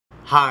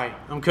Hi,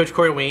 I'm Coach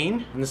Corey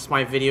Wayne, and this is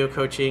my video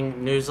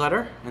coaching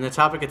newsletter. And the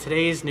topic of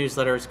today's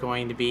newsletter is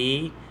going to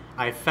be,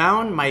 I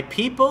found my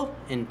people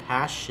in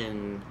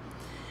passion.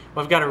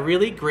 Well, I've got a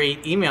really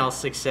great email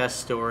success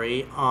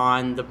story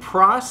on the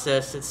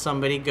process that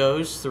somebody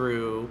goes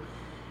through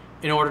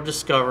in order to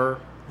discover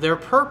their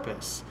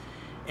purpose.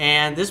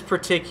 And this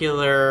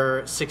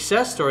particular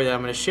success story that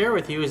I'm going to share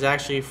with you is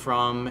actually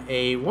from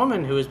a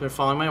woman who has been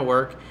following my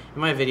work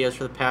and my videos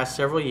for the past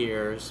several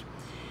years.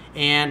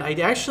 And I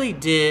actually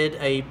did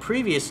a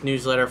previous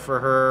newsletter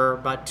for her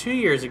about 2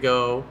 years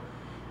ago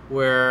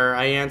where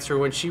I answered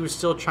when she was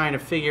still trying to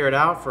figure it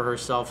out for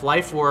herself,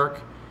 life,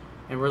 work,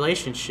 and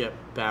relationship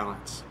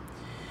balance.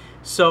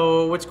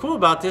 So what's cool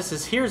about this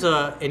is here's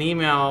an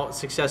email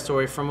success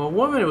story from a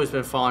woman who has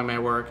been following my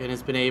work and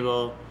has been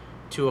able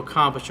to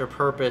accomplish her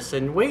purpose.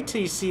 And wait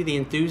till you see the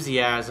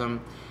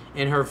enthusiasm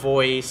in her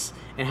voice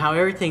and how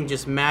everything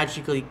just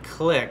magically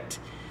clicked.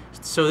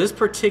 So this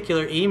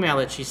particular email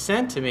that she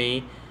sent to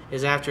me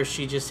is after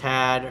she just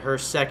had her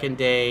second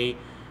day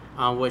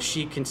on what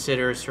she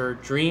considers her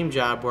dream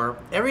job, where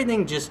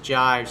everything just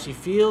jives. She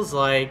feels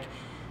like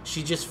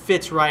she just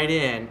fits right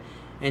in,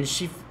 and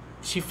she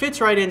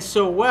fits right in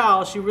so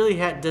well she really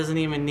doesn't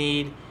even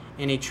need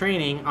any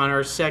training on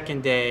her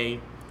second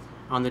day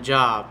on the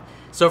job.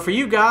 So for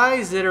you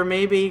guys that are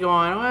maybe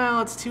going,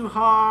 well, it's too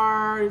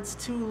hard, it's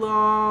too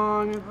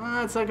long,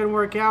 it's not gonna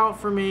work out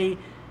for me,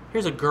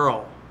 here's a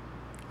girl.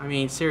 I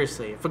mean,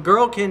 seriously, if a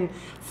girl can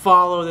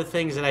follow the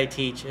things that I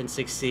teach and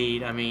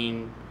succeed, I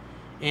mean,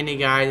 any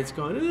guy that's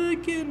going, I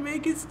can't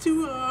make it, it's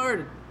too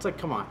hard. It's like,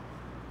 come on.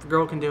 If a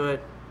girl can do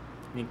it,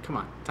 I mean, come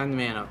on. Time to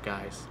man up,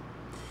 guys.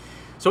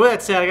 So with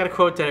that said, I got a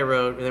quote that I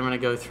wrote, and then I'm going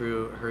to go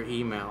through her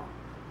email.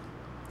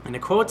 And the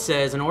quote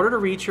says, in order to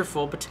reach your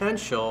full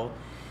potential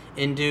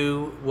and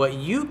do what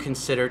you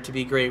consider to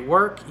be great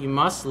work, you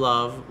must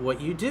love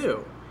what you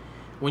do.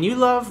 When you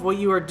love what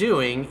you are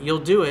doing, you'll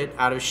do it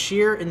out of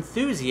sheer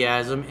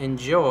enthusiasm and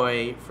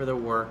joy for the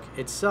work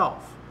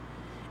itself.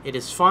 It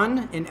is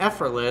fun and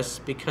effortless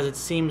because it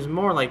seems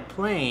more like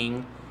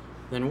playing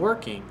than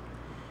working.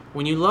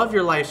 When you love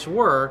your life's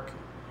work,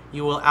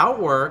 you will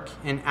outwork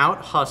and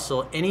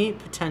out-hustle any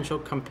potential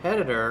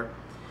competitor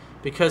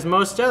because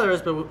most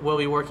others will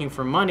be working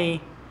for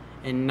money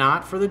and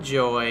not for the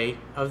joy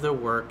of the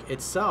work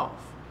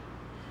itself.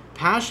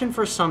 Passion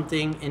for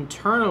something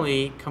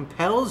internally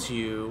compels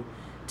you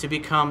to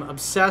become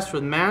obsessed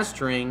with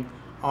mastering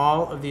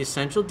all of the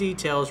essential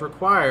details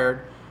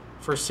required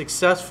for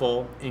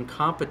successful and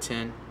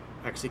competent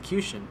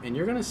execution. And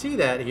you're going to see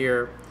that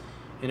here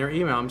in her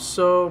email. I'm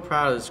so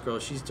proud of this girl.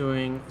 She's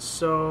doing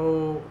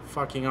so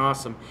fucking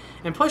awesome.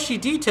 And plus she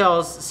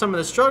details some of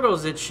the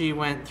struggles that she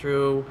went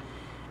through,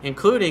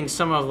 including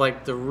some of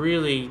like the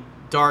really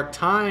dark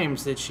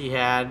times that she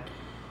had,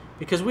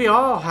 because we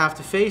all have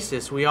to face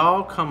this. We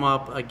all come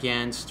up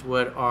against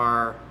what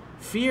our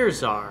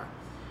fears are.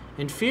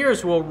 And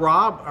fears will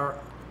rob our...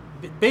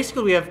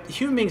 Basically,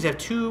 human beings have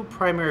two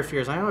primary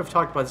fears. I know I've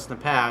talked about this in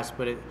the past,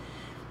 but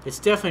it's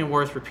definitely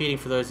worth repeating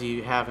for those of you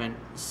who haven't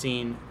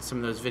seen some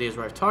of those videos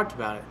where I've talked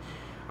about it.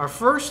 Our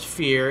first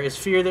fear is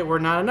fear that we're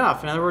not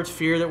enough. In other words,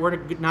 fear that we're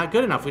not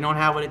good enough. We don't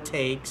have what it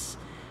takes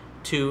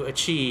to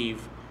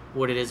achieve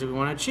what it is that we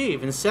want to achieve.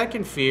 And the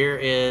second fear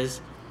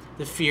is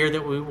the fear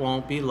that we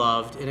won't be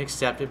loved and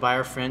accepted by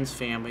our friends,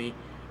 family,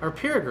 or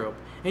peer group.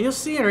 And you'll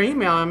see in her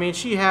email, I mean,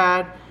 she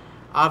had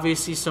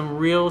obviously some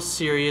real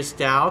serious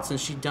doubts, and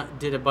she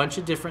did a bunch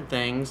of different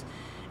things.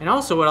 And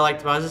also what I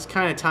liked about it is it's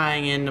kind of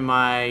tying into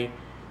my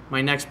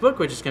next book,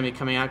 which is going to be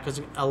coming out,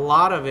 because a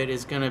lot of it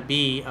is going to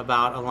be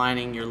about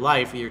aligning your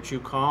life with your true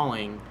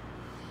calling.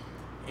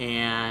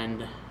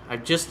 And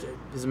I've just,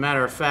 as a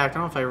matter of fact, I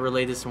don't know if I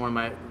relayed this in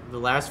the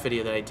last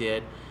video that I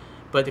did,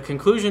 but the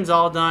conclusion's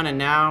all done, and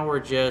now we're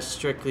just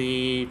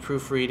strictly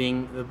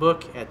proofreading the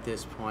book at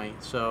this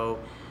point. So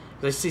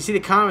you see the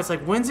comments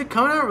like, when's it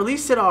coming out?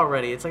 Release it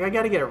already. It's like, I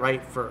got to get it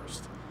right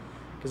first.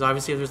 Because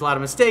obviously if there's a lot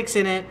of mistakes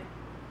in it,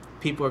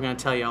 people are going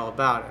to tell you all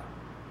about it.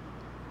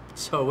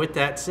 So with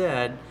that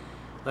said,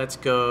 let's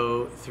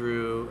go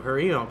through her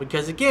email.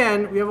 Because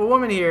again, we have a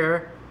woman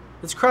here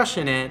that's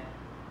crushing it.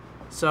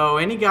 So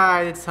any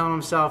guy that's telling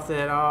himself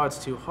that, oh,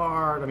 it's too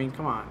hard, I mean,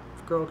 come on.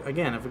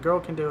 If a girl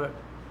can do it,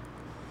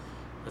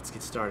 let's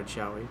get started,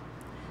 shall we?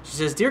 She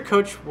says, Dear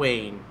Coach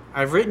Wayne,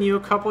 I've written you a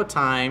couple of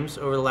times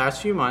over the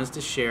last few months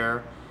to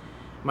share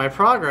my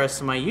progress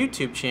on my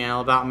YouTube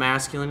channel about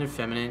masculine and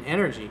feminine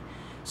energy.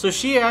 So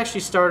she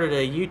actually started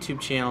a YouTube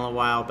channel a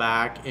while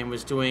back and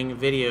was doing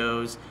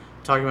videos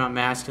talking about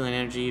masculine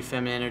energy,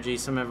 feminine energy,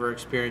 some of her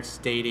experiences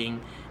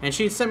dating. And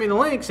she sent me the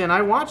links, and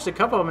I watched a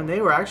couple of them, and they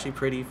were actually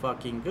pretty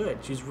fucking good.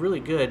 She's really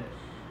good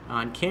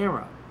on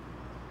camera.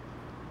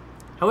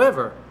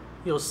 However,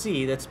 you'll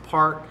see it's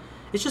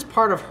just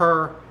part of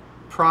her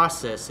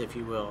process, if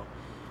you will.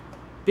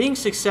 Being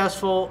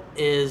successful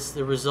is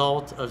the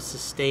result of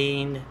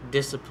sustained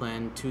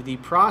discipline to the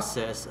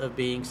process of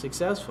being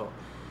successful.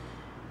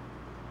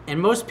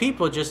 And most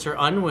people just are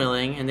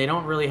unwilling, and they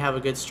don't really have a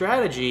good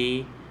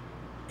strategy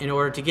in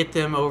order to get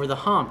them over the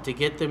hump, to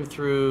get them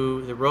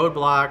through the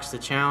roadblocks, the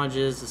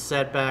challenges, the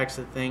setbacks,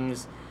 the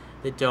things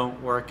that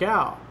don't work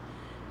out.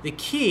 The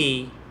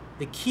key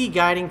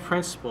guiding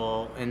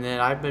principle, and that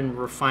I've been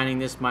refining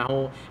this my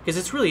whole, because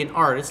it's really an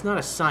art, it's not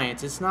a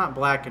science, it's not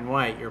black and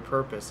white, your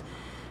purpose.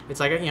 It's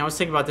like, I was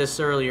thinking about this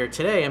earlier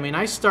today. I mean,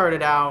 I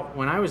started out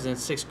when I was in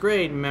 6th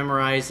grade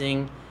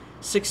memorizing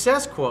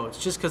success quotes,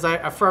 just because I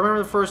remember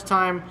the first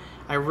time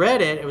I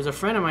read it, it was a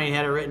friend of mine who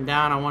had it written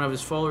down on one of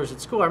his folders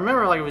at school. I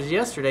remember like it was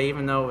yesterday,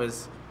 even though it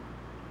was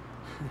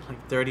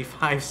like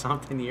 35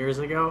 something years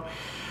ago.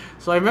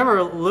 So I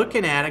remember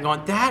looking at it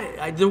going,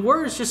 the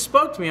words just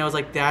spoke to me. I was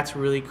like, that's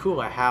really cool.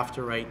 I have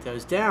to write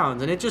those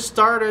down. And it just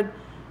started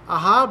a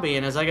hobby.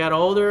 And as I got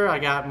older, I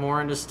got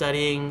more into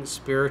studying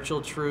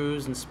spiritual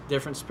truths and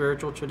different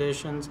spiritual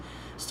traditions.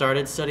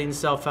 Started studying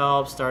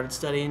self-help, started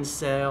studying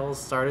sales,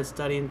 started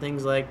studying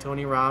things like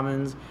Tony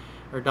Robbins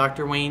or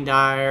Dr. Wayne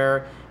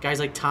Dyer, guys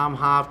like Tom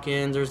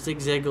Hopkins or Zig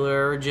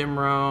Ziglar or Jim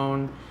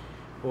Rohn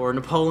or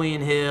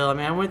Napoleon Hill. I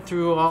mean, I went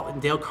through all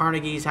Dale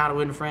Carnegie's How to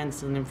Win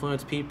Friends and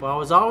Influence People. I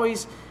was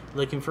always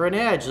looking for an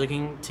edge,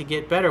 looking to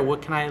get better.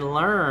 What can I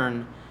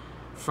learn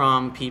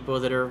from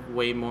people that are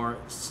way more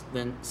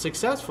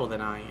successful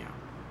than I am?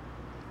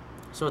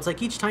 So it's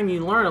like each time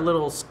you learn a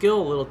little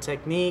skill, a little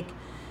technique,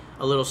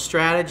 a little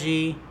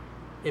strategy,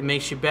 it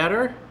makes you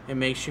better, it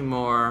makes you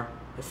more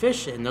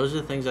efficient. And those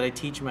are the things that I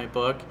teach in my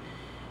book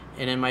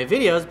and in my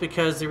videos,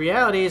 because the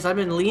reality is I've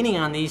been leaning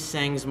on these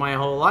things my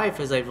whole life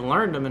as I've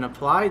learned them and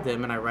applied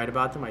them, and I write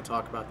about them, I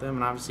talk about them,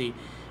 and obviously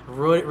I've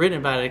written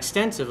about it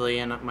extensively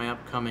in my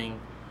upcoming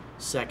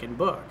 2nd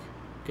book.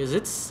 Because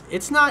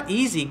it's not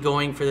easy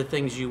going for the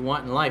things you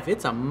want in life.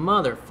 It's a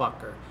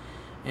motherfucker.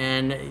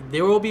 And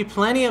there will be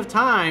plenty of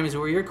times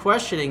where you're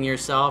questioning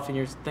yourself and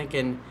you're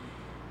thinking,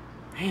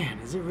 man,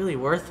 is it really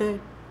worth it?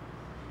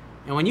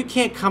 And when you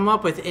can't come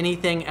up with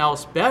anything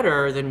else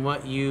better than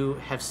what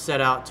you have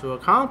set out to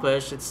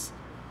accomplish,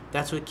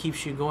 that's what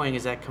keeps you going,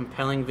 is that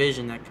compelling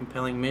vision, that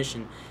compelling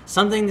mission.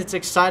 Something that's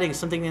exciting,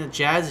 something that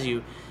jazzes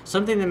you,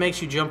 something that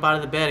makes you jump out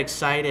of the bed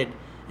excited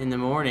in the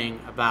morning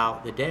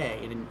about the day.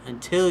 And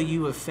until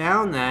you have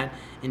found that,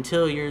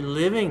 until you're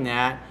living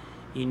that,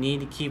 you need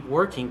to keep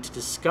working to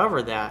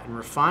discover that and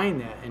refine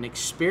that and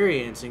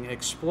experience and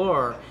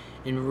explore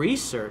and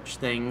research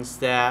things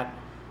that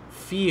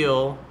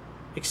feel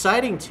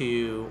exciting to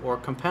you or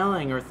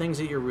compelling or things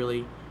that you're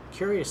really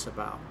curious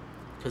about,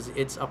 because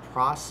it's a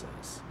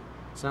process.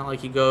 It's not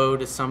like you go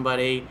to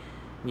somebody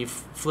and you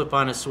flip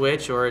on a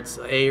switch or it's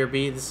A or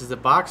B, this is the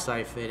box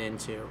I fit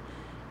into,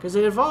 because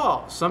it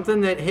evolves.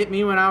 Something that hit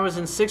me when I was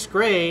in 6th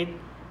grade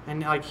and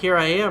like here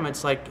I am,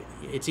 it's like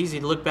it's easy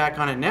to look back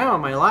on it now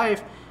in my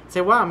life and say,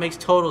 wow, it makes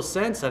total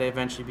sense that I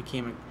eventually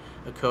became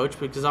a coach,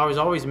 because I was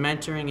always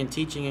mentoring and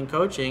teaching and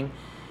coaching,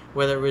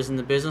 whether it was in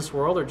the business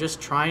world or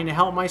just trying to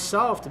help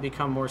myself to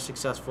become more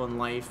successful in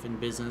life and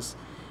business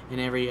in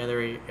every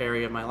other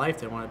area of my life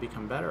that I want to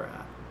become better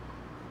at.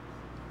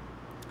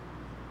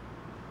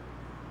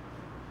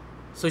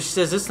 So she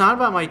says, it's not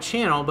about my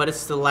channel, but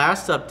it's the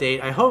last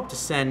update I hope to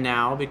send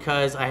now,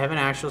 because I have an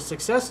actual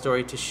success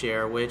story to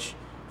share, which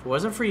if it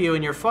wasn't for you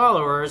and your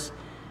followers,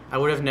 I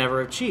would have never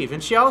achieved.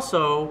 And she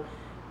also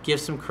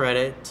gives some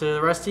credit to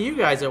the rest of you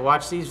guys that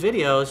watch these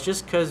videos,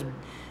 just because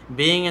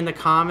being in the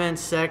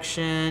comments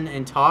section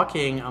and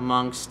talking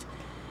amongst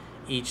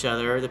each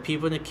other, the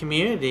people in the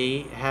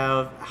community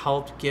have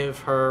helped give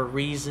her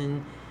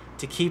reason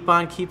to keep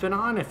on keeping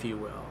on, if you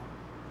will.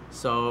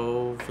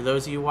 So for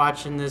those of you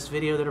watching this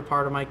video that are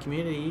part of my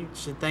community, you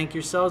should thank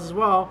yourselves as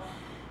well,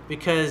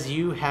 because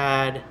you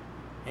had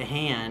a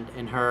hand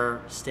in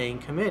her staying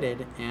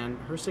committed and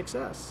her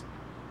success.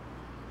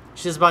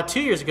 She says, about 2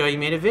 years ago, you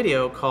made a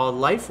video called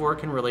Life,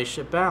 Work, and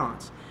Relationship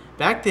Balance.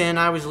 Back then,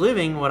 I was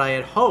living what I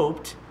had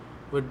hoped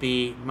would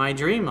be my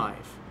dream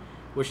life,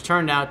 which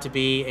turned out to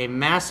be a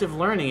massive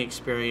learning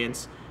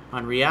experience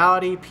on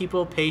reality,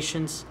 people,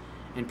 patience,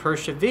 and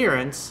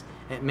perseverance,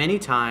 at many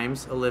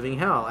times a living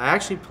hell. I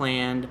actually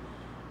planned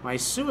my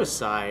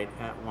suicide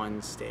at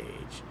one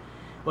stage.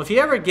 Well, if you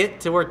ever get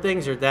to where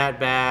things are that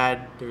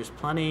bad, there's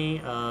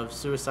plenty of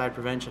suicide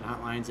prevention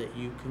hotlines that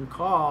you can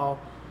call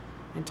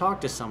and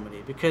talk to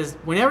somebody, because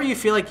whenever you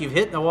feel like you've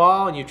hit the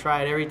wall and you've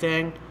tried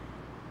everything,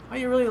 all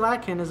you're really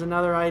lacking is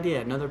another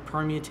idea, another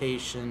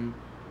permutation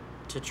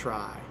to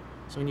try.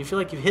 So when you feel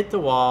like you've hit the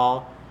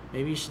wall,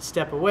 maybe you should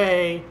step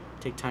away,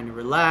 take time to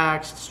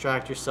relax,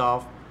 distract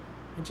yourself,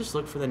 and just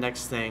look for the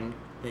next thing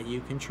that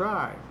you can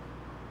try.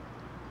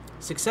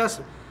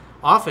 Success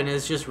often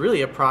is just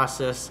really a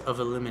process of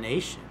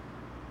elimination.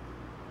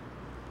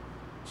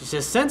 She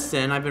says, since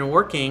then, I've been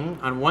working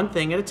on one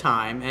thing at a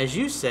time, as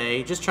you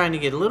say, just trying to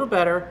get a little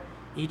better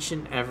each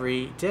and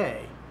every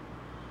day.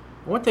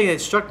 One thing that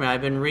struck me,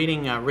 I've been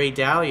reading Ray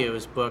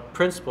Dalio's book,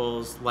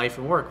 Principles, Life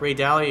and Work. Ray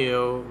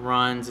Dalio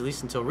runs, at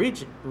least until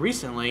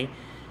recently,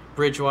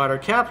 Bridgewater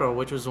Capital,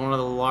 which was one of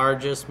the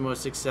largest,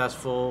 most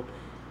successful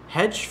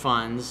hedge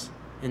funds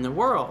in the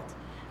world.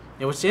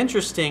 And what's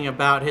interesting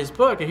about his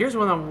book, and here's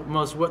one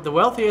of the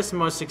wealthiest and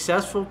most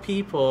successful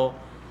people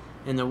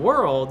in the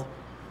world,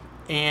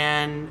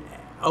 And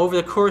over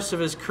the course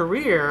of his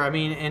career, I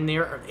mean, in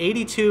the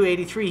 82,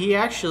 83, he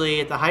actually,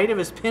 at the height of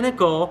his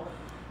pinnacle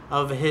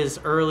of his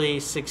early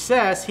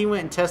success, he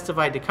went and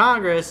testified to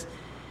Congress,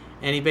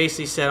 and he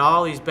basically said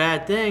all these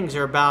bad things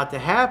are about to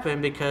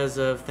happen because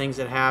of things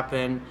that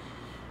happened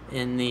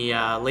in the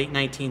late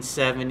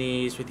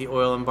 1970s with the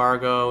oil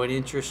embargo and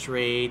interest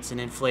rates and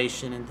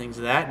inflation and things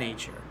of that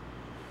nature.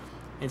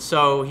 And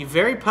so he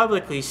very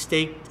publicly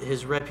staked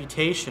his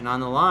reputation on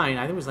the line.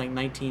 I think it was like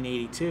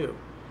 1982.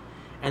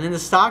 And then the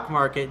stock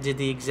market did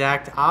the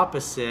exact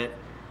opposite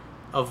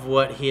of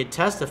what he had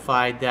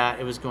testified that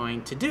it was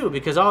going to do,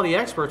 because all the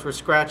experts were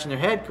scratching their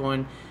head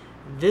going,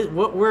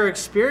 what we're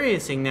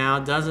experiencing now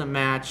doesn't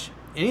match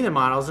any of the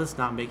models. It's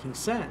not making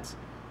sense.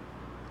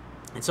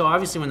 And so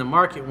obviously when the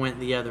market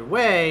went the other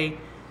way,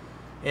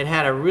 it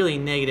had a really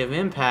negative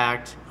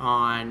impact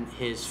on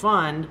his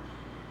fund.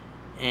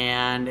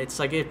 And it's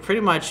like it pretty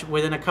much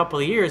within a couple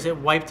of years, it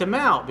wiped him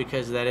out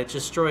because of that. It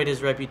destroyed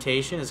his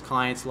reputation. His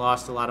clients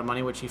lost a lot of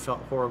money, which he felt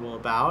horrible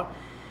about.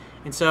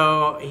 And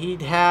so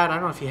he'd had, I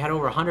don't know if he had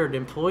over 100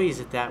 employees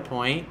at that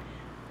point.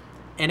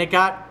 And it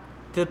got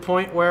to the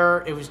point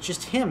where it was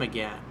just him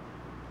again.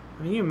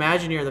 I mean, you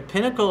imagine you're the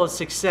pinnacle of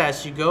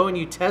success. You go and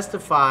you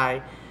testify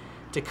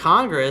to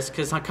Congress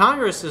because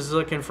Congress is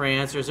looking for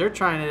answers. They're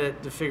trying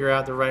to figure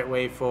out the right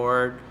way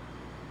forward.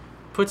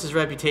 Puts his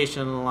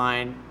reputation on the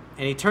line.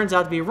 And he turns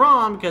out to be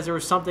wrong because there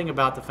was something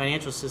about the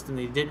financial system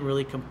that he didn't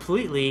really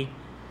completely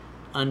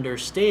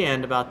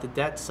understand about the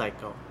debt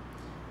cycle.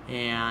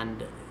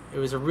 And it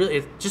was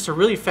just a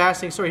really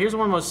fascinating story. Here's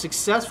one of the most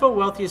successful,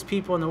 wealthiest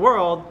people in the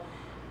world.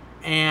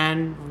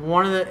 And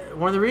one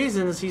of the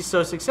reasons he's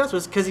so successful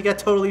is because he got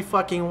totally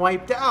fucking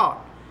wiped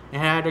out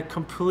and had to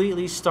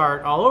completely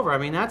start all over. I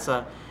mean, that's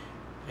a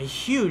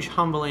huge,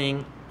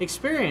 humbling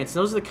experience.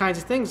 Those are the kinds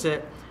of things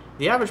that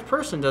the average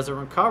person doesn't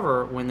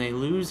recover when they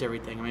lose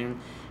everything. I mean,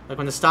 like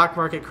when the stock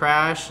market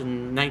crashed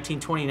in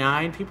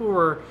 1929,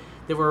 people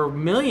that were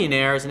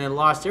millionaires and had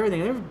lost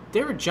everything,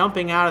 they were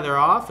jumping out of their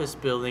office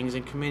buildings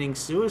and committing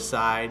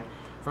suicide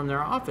from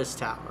their office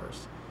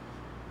towers.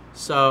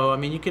 So, I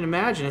mean, you can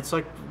imagine, it's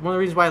like one of the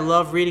reasons why I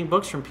love reading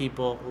books from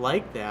people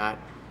like that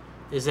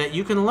is that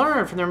you can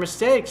learn from their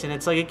mistakes, and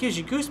it's like it gives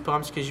you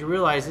goosebumps because you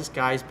realize this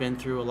guy's been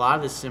through a lot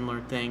of the similar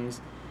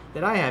things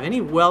that I have. Any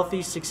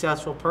wealthy,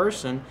 successful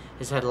person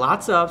has had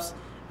lots of ups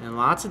and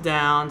lots of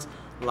downs,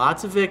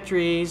 lots of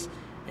victories,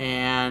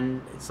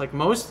 and it's like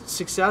most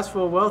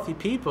successful, wealthy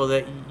people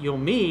that you'll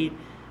meet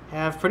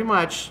have pretty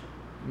much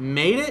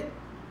made it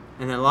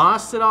and then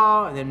lost it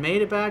all and then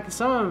made it back, and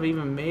some of them have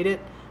even made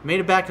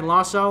it back and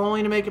lost it all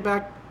only to make it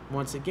back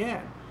once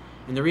again.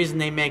 And the reason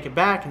they make it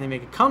back and they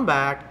make a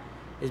comeback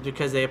is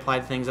because they apply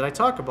the things that I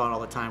talk about all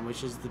the time,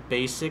 which is the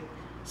basic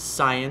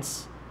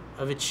science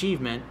of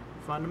achievement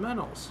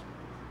fundamentals.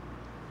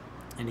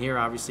 And here,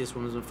 obviously, this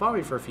woman's been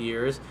following me for a few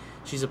years.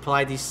 She's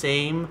applied these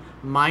same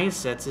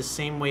mindsets, this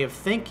same way of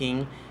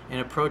thinking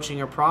and approaching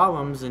her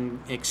problems and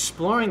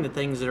exploring the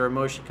things that are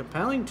emotionally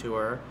compelling to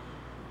her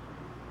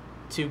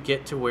to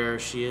get to where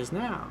she is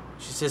now.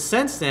 She says,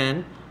 since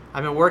then,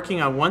 I've been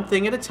working on one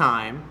thing at a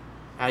time,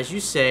 as you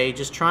say,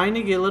 just trying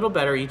to get a little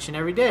better each and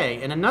every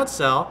day. In a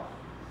nutshell,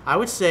 I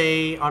would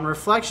say on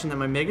reflection that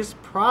my biggest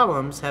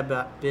problems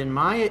have been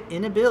my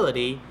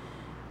inability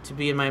to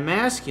be in my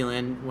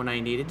masculine when I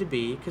needed to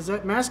be, because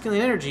that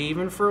masculine energy,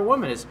 even for a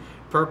woman, is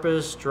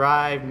purpose,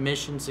 drive,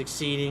 mission,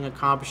 succeeding,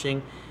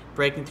 accomplishing,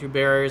 breaking through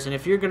barriers. And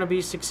if you're going to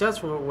be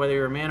successful, whether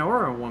you're a man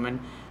or a woman,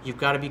 you've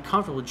got to be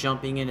comfortable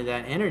jumping into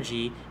that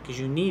energy because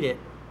you need it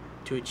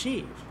to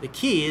achieve. The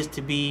key is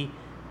to be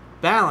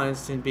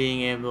balanced in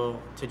being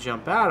able to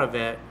jump out of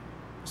it,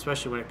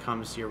 especially when it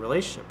comes to your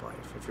relationship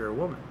life, if you're a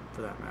woman,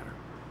 for that matter.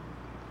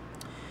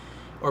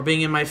 Or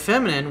being in my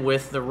feminine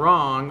with the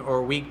wrong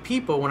or weak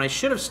people when I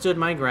should have stood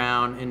my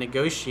ground and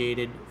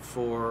negotiated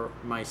for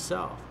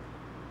myself.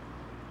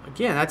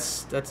 Again,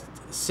 that's a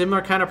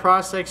similar kind of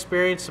process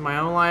experience in my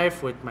own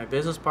life with my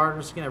business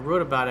partners. Again, I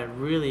wrote about it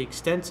really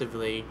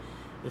extensively,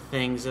 the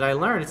things that I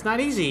learned. It's not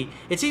easy.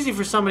 It's easy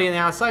for somebody on the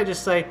outside to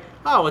just say,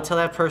 oh, well, tell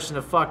that person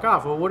to fuck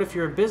off. Well, what if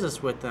you're in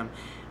business with them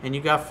and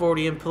you got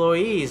 40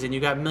 employees and you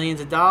got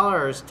millions of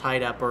dollars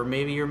tied up, or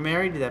maybe you're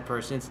married to that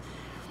person?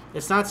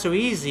 It's not so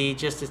easy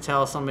just to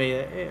tell somebody,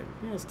 hey,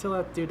 just tell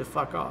that dude to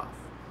fuck off.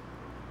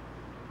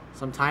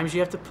 Sometimes you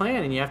have to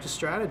plan and you have to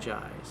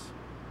strategize.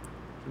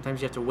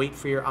 Sometimes you have to wait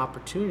for your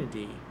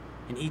opportunity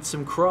and eat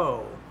some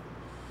crow.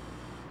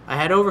 I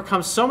had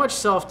overcome so much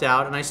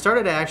self-doubt, and I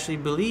started to actually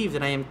believe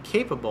that I am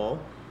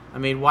capable. I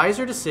made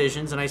wiser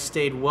decisions, and I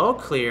stayed well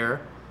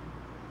clear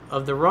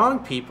of the wrong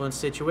people and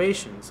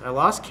situations. I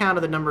lost count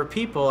of the number of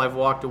people I've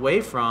walked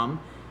away from,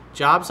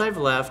 jobs I've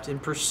left,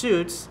 and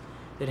pursuits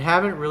that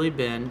haven't really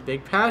been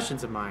big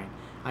passions of mine.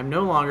 I'm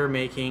no longer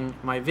making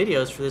my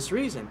videos for this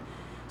reason.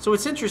 So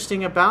what's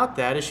interesting about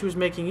that is she was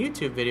making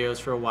YouTube videos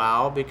for a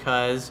while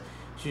because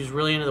she was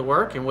really into the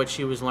work and what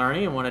she was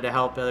learning and wanted to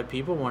help other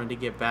people, wanted to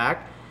give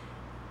back.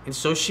 And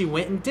so she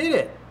went and did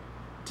it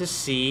to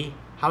see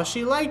how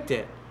she liked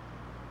it.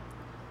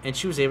 And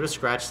she was able to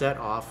scratch that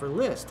off her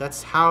list.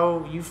 That's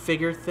how you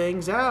figure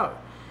things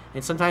out.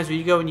 And sometimes when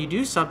you go and you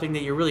do something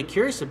that you're really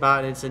curious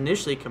about and it's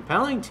initially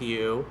compelling to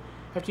you,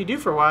 after you do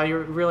for a while, you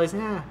realize,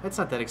 that's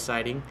not that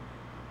exciting.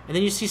 And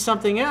then you see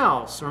something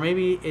else, or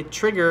maybe it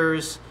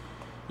triggers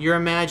your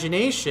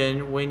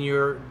imagination when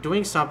you're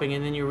doing something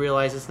and then you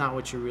realize it's not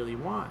what you really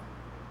want.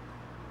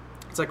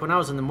 It's like when I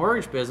was in the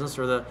mortgage business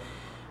or the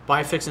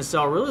buy, fix, and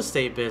sell real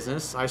estate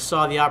business, I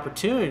saw the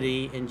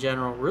opportunity in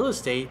general real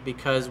estate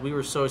because we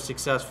were so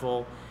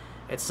successful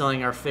at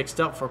selling our fixed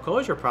up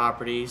foreclosure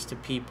properties to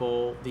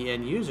people, the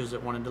end users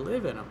that wanted to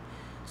live in them.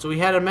 So we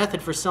had a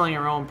method for selling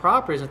our own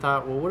properties and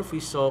thought, well, what if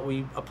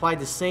we applied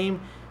the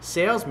same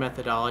sales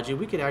methodology,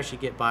 we could actually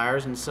get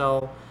buyers and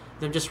sell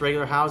them just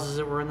regular houses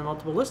that were in the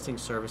multiple listing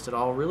service that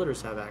all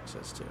realtors have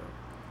access to.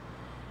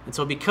 And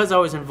so because I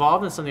was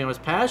involved in something I was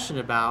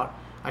passionate about,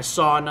 I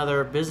saw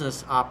another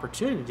business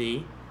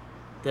opportunity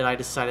that I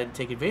decided to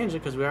take advantage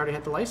of because we already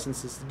had the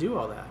licenses to do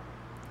all that.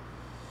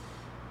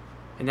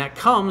 And that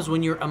comes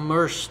when you're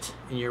immersed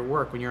in your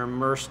work, when you're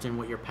immersed in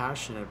what you're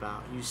passionate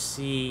about. You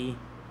see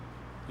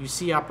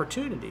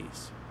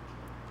opportunities.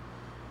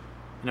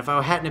 And if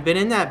I hadn't have been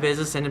in that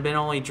business and had been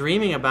only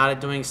dreaming about it,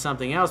 doing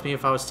something else, maybe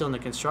if I was still in the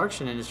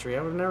construction industry,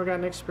 I would have never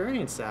gotten to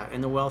experience that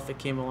and the wealth that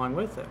came along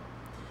with it.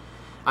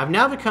 I've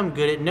now become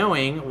good at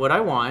knowing what I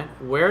want,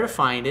 where to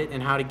find it,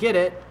 and how to get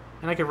it,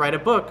 and I could write a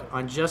book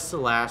on just the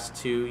last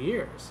 2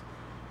 years.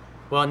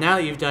 Well, now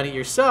that you've done it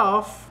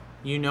yourself,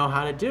 you know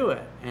how to do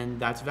it, and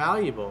that's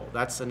valuable.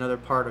 That's another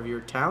part of your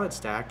talent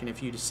stack, and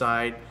if you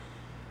decide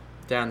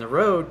down the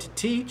road to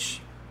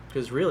teach,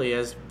 because really,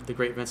 as the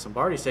great Vince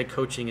Lombardi said,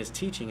 coaching is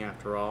teaching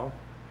after all,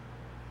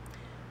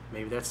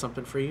 maybe that's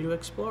something for you to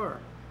explore.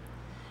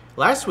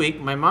 Last week,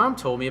 my mom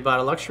told me about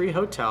a luxury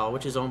hotel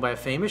which is owned by a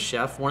famous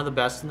chef, one of the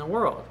best in the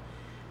world.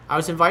 I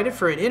was invited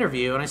for an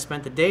interview and I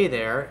spent the day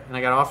there, and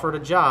I got offered a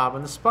job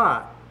on the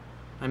spot.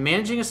 I'm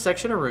managing a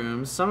section of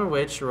rooms, some of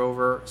which are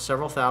over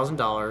several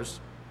 $1,000s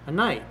a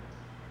night.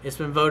 It's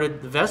been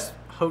voted the best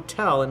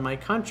hotel in my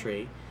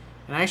country,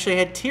 and I actually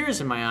had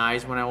tears in my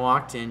eyes when I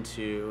walked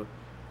into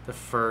the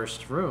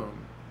first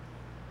room.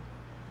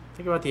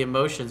 Think about the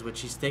emotions, what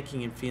she's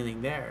thinking and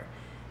feeling there.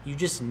 You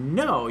just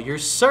know, you're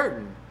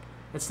certain.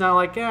 It's not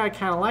like, I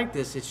kind of like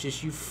this. It's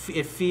just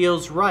it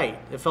feels right.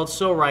 It felt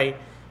so right.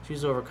 She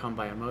was overcome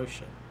by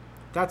emotion.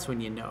 That's when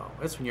you know.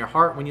 That's when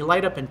when you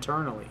light up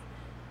internally.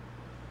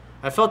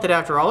 I felt that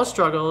after all the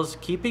struggles,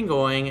 keeping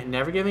going, and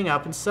never giving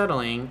up and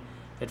settling,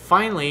 that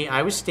finally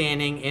I was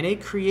standing in a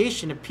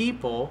creation of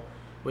people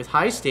with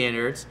high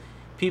standards,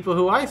 people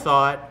who I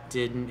thought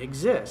didn't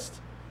exist.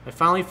 I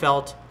finally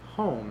felt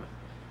home.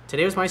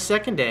 Today was my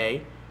second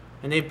day,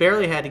 and they've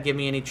barely had to give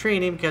me any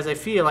training because I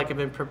feel like I've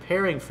been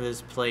preparing for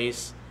this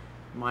place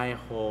my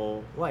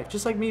whole life.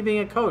 Just like me being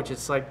a coach.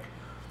 It's like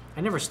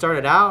I never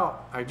started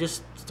out. I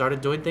just started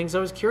doing things I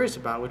was curious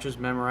about, which was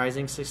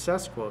memorizing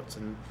success quotes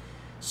and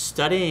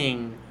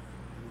studying,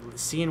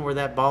 seeing where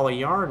that ball of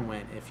yarn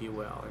went, if you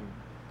will. And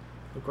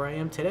look where I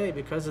am today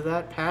because of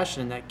that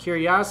passion and that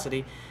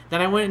curiosity.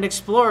 Then I went and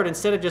explored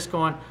instead of just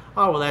going,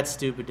 oh, well, that's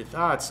stupid.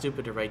 It's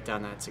stupid to write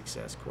down that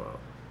success quote.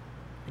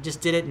 I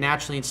just did it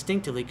naturally,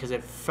 instinctively, because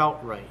it felt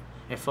right.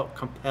 I felt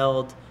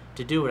compelled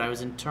to do it. I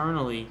was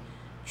internally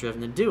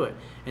driven to do it.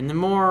 And the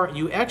more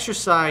you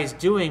exercise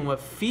doing what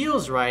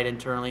feels right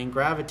internally and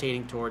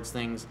gravitating towards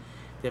things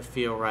that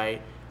feel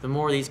right, the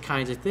more these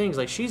kinds of things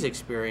like she's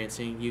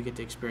experiencing, you get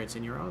to experience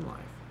in your own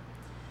life.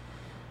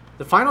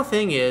 The final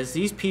thing is,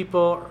 these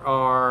people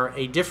are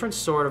a different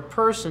sort of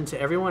person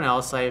to everyone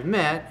else I have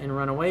met and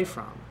run away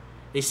from.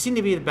 They seem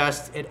to be the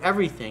best at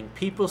everything: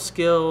 people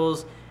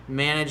skills,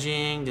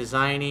 managing,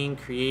 designing,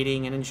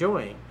 creating, and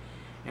enjoying.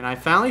 And I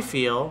finally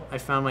feel I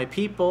found my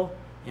people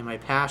and my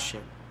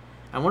passion.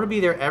 I want to be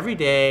there every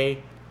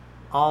day,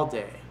 all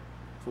day.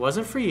 If it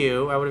wasn't for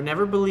you, I would have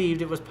never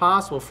believed it was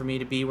possible for me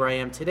to be where I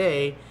am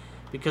today,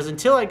 because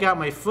until I got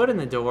my foot in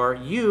the door,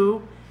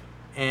 you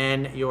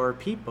and your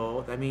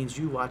people, that means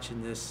you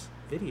watching this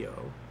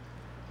video,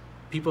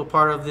 people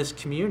part of this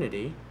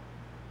community,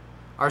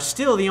 are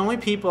still the only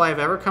people I've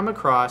ever come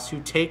across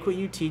who take what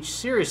you teach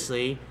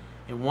seriously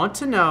and want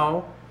to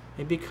know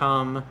and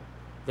become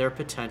their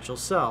potential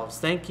selves.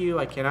 Thank you.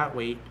 I cannot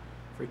wait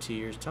for 2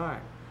 years'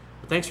 time.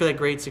 Well, thanks for that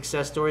great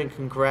success story, and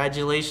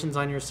congratulations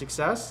on your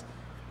success.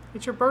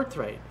 It's your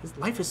birthright.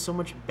 Life is so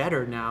much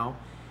better now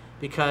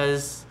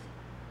because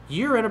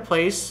you're in a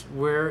place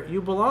where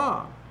you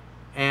belong.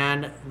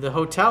 And the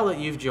hotel that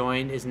you've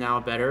joined is now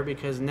better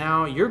because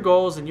now your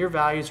goals and your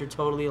values are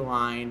totally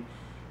aligned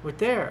with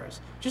theirs.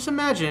 Just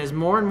imagine as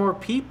more and more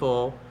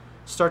people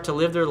start to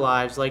live their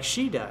lives like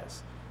she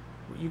does.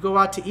 You go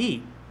out to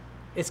eat,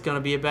 it's going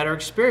to be a better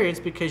experience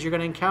because you're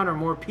going to encounter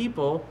more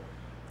people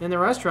in the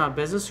restaurant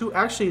business who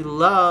actually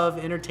love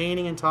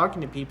entertaining and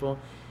talking to people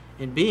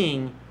and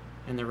being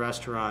in the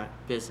restaurant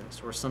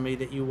business, or somebody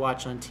that you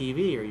watch on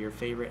TV, or your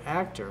favorite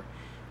actor,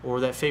 or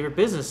that favorite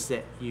business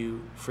that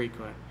you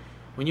frequent.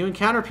 When you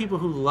encounter people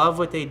who love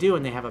what they do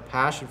and they have a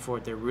passion for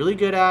it, they're really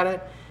good at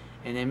it,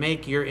 and they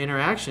make your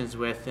interactions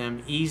with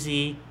them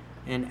easy,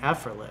 and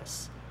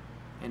effortless.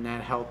 And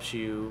that helps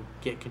you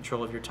get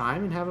control of your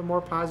time and have a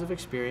more positive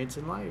experience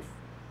in life.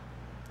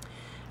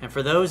 And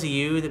for those of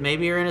you that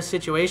maybe you're in a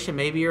situation,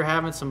 maybe you're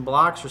having some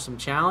blocks or some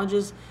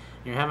challenges,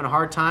 you're having a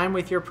hard time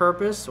with your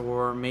purpose,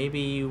 or maybe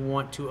you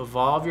want to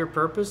evolve your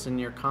purpose and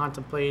you're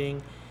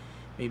contemplating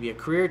maybe a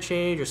career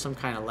change or some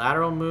kind of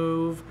lateral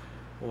move,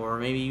 or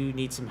maybe you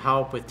need some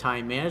help with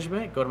time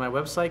management, go to my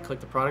website, click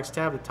the products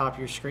tab at the top of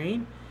your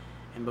screen,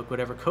 and book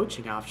whatever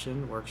coaching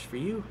option works for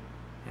you.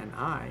 And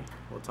I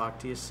will talk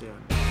to you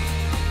soon.